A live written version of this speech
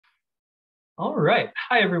All right.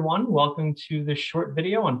 Hi, everyone. Welcome to this short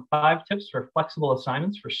video on 5 tips for flexible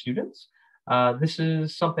assignments for students. This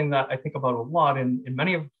is something that I think about a lot in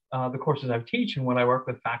many of the courses I teach and when I work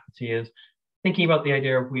with faculty is thinking about the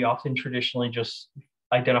idea of we often traditionally just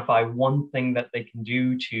identify one thing that they can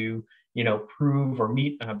do to, prove or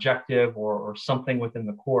meet an objective or something within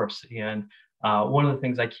the course. And one of the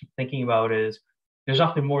things I keep thinking about is there's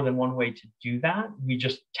often more than one way to do that. We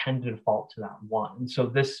just tend to default to that one. And so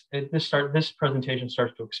this presentation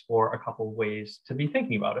starts to explore a couple of ways to be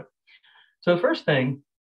thinking about it. So the first thing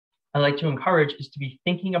I like to encourage is to be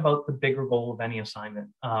thinking about the bigger goal of any assignment.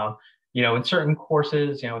 In certain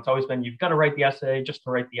courses, it's always been you've got to write the essay just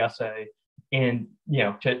to write the essay, and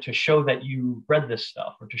to show that you read this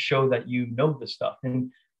stuff or to show that you know this stuff.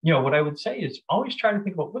 And what I would say is always try to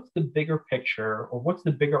think about what's the bigger picture or what's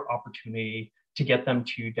the bigger opportunity to get them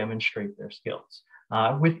to demonstrate their skills.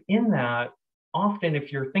 Within that, often if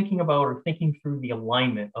you're thinking about or thinking through the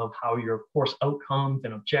alignment of how your course outcomes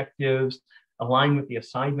and objectives align with the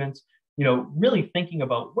assignments, really thinking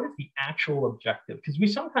about what is the actual objective, because we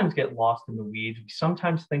sometimes get lost in the weeds. We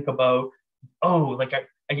sometimes think about, I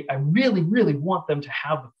really, really want them to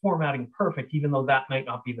have the formatting perfect, even though that might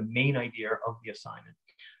not be the main idea of the assignment.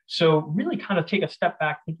 So really kind of take a step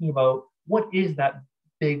back, thinking about what is that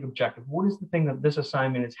big objective? What is the thing that this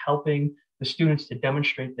assignment is helping the students to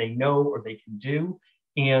demonstrate they know or they can do?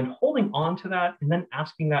 And holding on to that and then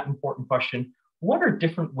asking that important question, what are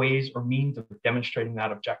different ways or means of demonstrating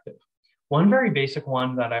that objective? One very basic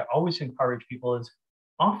one that I always encourage people is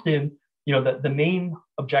often, the main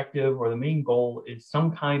objective or the main goal is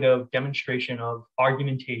some kind of demonstration of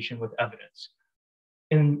argumentation with evidence.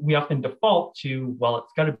 And we often default to, well,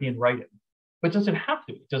 it's got to be in writing. But does it have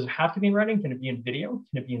to be? Does it have to be in writing? Can it be in video?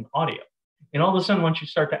 Can it be in audio? And all of a sudden, once you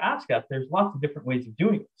start to ask that, there's lots of different ways of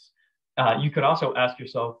doing this. You could also ask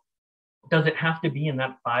yourself, does it have to be in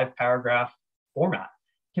that 5-paragraph format?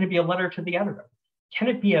 Can it be a letter to the editor? Can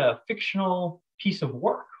it be a fictional piece of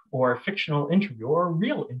work or a fictional interview or a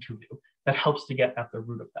real interview that helps to get at the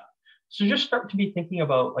root of that? So just start to be thinking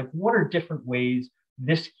about what are different ways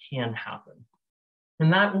this can happen?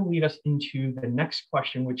 And that will lead us into the next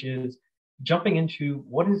question, which is jumping into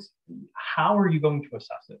how are you going to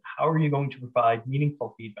assess it? How are you going to provide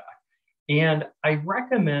meaningful feedback? And I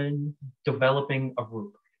recommend developing a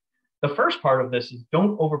rubric. The first part of this is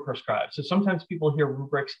don't overprescribe. So sometimes people hear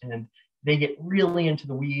rubrics and they get really into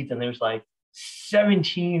the weeds, and there's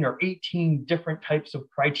 17 or 18 different types of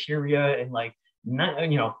criteria and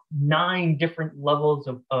 9 different levels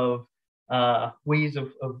of ways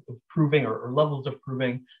of proving or levels of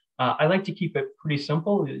proving. I like to keep it pretty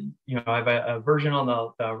simple. I have a version on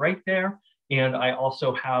the right there, and I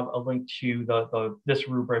also have a link to this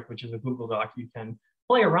rubric, which is a Google Doc you can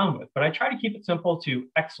play around with. But I try to keep it simple to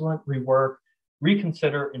excellent, rework,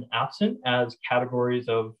 reconsider, and absent as categories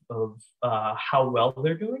of how well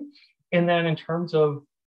they're doing. And then in terms of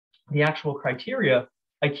the actual criteria,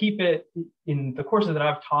 I keep it in the courses that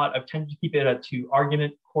I've taught. I've tended to keep it to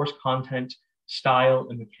argument, course content, style,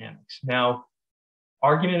 and mechanics. Now,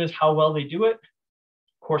 argument is how well they do it.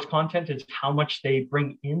 Course content is how much they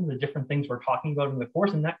bring in the different things we're talking about in the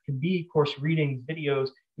course. And that can be course readings, videos.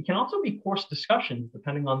 It can also be course discussions,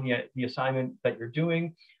 depending on the assignment that you're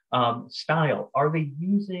doing. Style, are they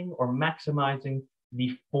using or maximizing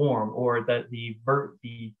the form or the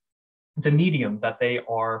medium that they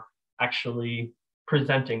are actually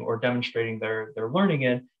presenting or demonstrating their learning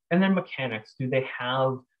in? And then mechanics, do they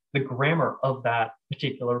have the grammar of that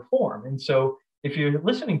particular form? And so if you're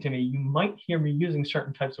listening to me, you might hear me using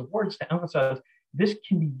certain types of words to emphasize this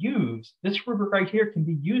rubric right here can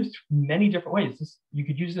be used many different ways. You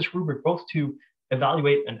could use this rubric both to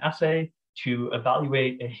evaluate an essay, to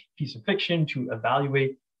evaluate a piece of fiction, to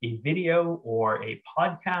evaluate a video or a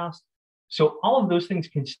podcast. So all of those things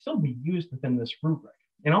can still be used within this rubric.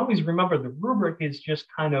 And always remember, the rubric is just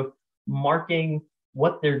kind of marking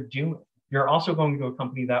what they're doing. You're also going to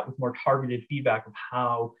accompany that with more targeted feedback of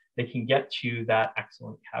how they can get to that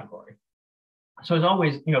excellent category. So as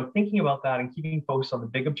always, thinking about that and keeping focused on the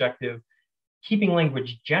big objective, keeping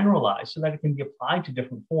language generalized so that it can be applied to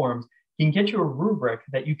different forms, can get you a rubric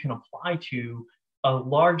that you can apply to a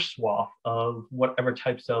large swath of whatever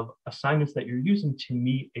types of assignments that you're using to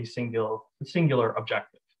meet a singular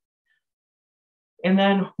objective. And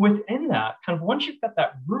then within that, kind of once you've got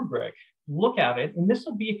that rubric, look at it, and this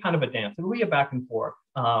will be kind of a dance. It'll be a back and forth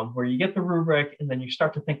where you get the rubric and then you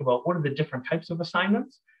start to think about what are the different types of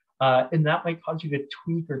assignments. And that might cause you to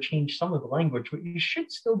tweak or change some of the language, but you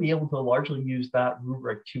should still be able to largely use that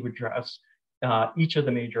rubric to address each of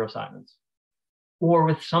the major assignments. Or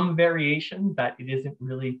with some variation that it isn't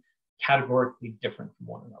really categorically different from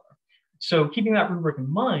one another. So keeping that rubric in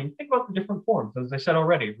mind, think about the different forms. As I said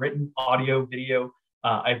already, written, audio, video.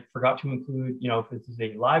 I forgot to include, if this is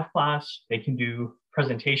a live class, they can do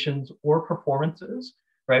presentations or performances,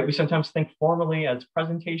 right? We sometimes think formally as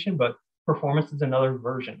presentation, but performance is another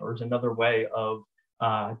version or is another way of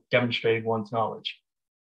demonstrating one's knowledge.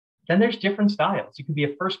 Then there's different styles. It could be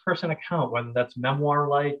a first-person account, whether that's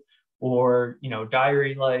memoir-like or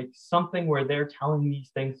diary-like, something where they're telling these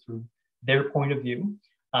things through their point of view.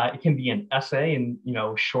 It can be an essay in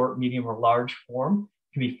short, medium, or large form.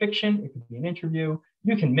 It can be fiction. It could be an interview.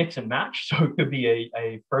 You can mix and match. So it could be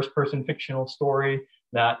a first-person fictional story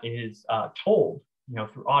that is told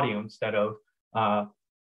through audio instead of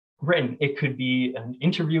written. It could be an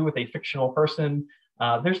interview with a fictional person.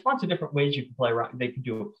 There's lots of different ways you can play around. They could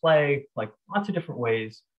do a play, like lots of different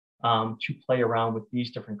ways to play around with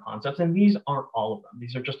these different concepts. And these aren't all of them.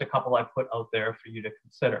 These are just a couple I put out there for you to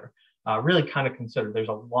consider. Really kind of consider. There's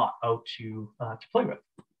a lot out to play with.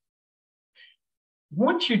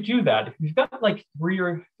 Once you do that, if you've got like three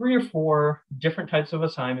or four different types of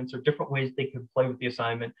assignments or different ways they could play with the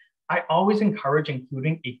assignment, I always encourage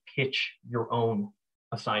including a pitch your own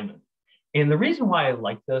assignment. And the reason why I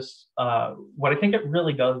like this, what I think it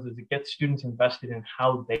really does is it gets students invested in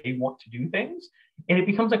how they want to do things. And it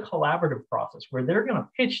becomes a collaborative process where they're going to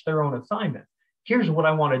pitch their own assignment. Here's what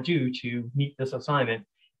I want to do to meet this assignment.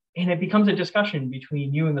 And it becomes a discussion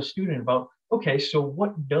between you and the student about, okay, so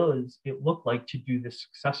what does it look like to do this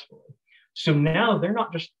successfully? So now they're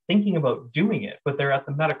not just thinking about doing it, but they're at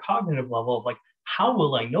the metacognitive level of like, how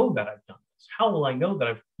will I know that I've done this? How will I know that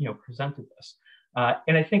I've presented this?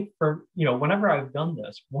 And I think for whenever I've done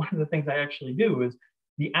this, one of the things I actually do is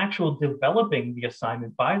the actual developing the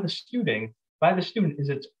assignment by the student is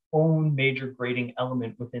its own major grading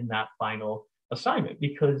element within that final assignment,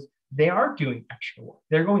 because they are doing extra work.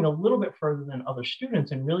 They're going a little bit further than other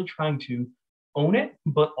students and really trying to own it,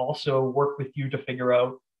 but also work with you to figure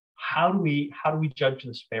out how do we judge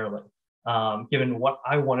this fairly, given what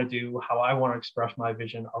I want to do, how I want to express my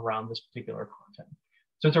vision around this particular content.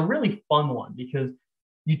 So it's a really fun one because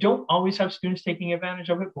you don't always have students taking advantage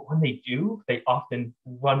of it, but when they do, they often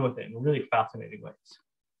run with it in really fascinating ways.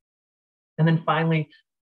 And then finally,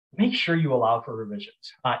 make sure you allow for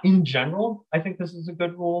revisions. In general, I think this is a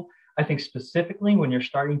good rule. I think specifically when you're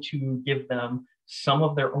starting to give them some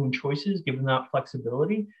of their own choices, give them that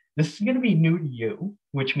flexibility, this is going to be new to you,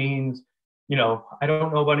 which means, I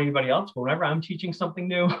don't know about anybody else, but whenever I'm teaching something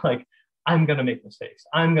new, like I'm going to make mistakes.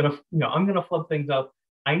 I'm going to flub things up.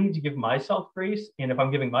 I need to give myself grace. And if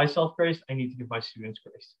I'm giving myself grace, I need to give my students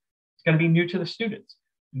grace. It's going to be new to the students.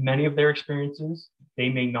 Many of their experiences, they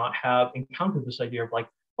may not have encountered this idea of like,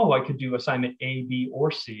 oh, I could do assignment A, B,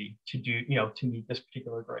 or C to do, to meet this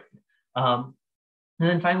particular grade. And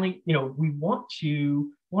then finally, we want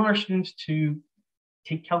our students to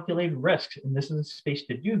take calculated risks, and this is a space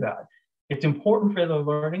to do that. It's important for their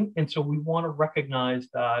learning, and so we want to recognize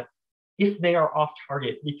that if they are off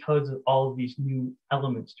target because of all of these new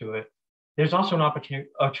elements to it, there's also an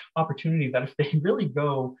opportunity that if they really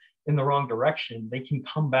go in the wrong direction, they can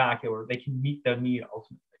come back or they can meet their need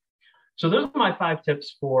ultimately. So those are my 5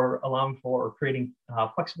 tips for allowing for or creating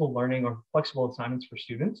flexible learning or flexible assignments for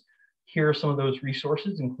students. Here are some of those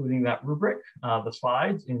resources, including that rubric, the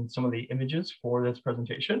slides, and some of the images for this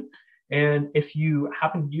presentation. And if you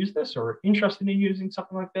happen to use this or are interested in using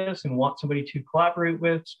something like this and want somebody to collaborate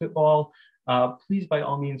with, spitball, please by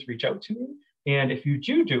all means reach out to me. And if you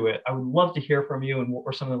do it, I would love to hear from you and what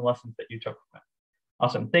were some of the lessons that you took from it.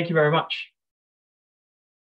 Awesome. Thank you very much.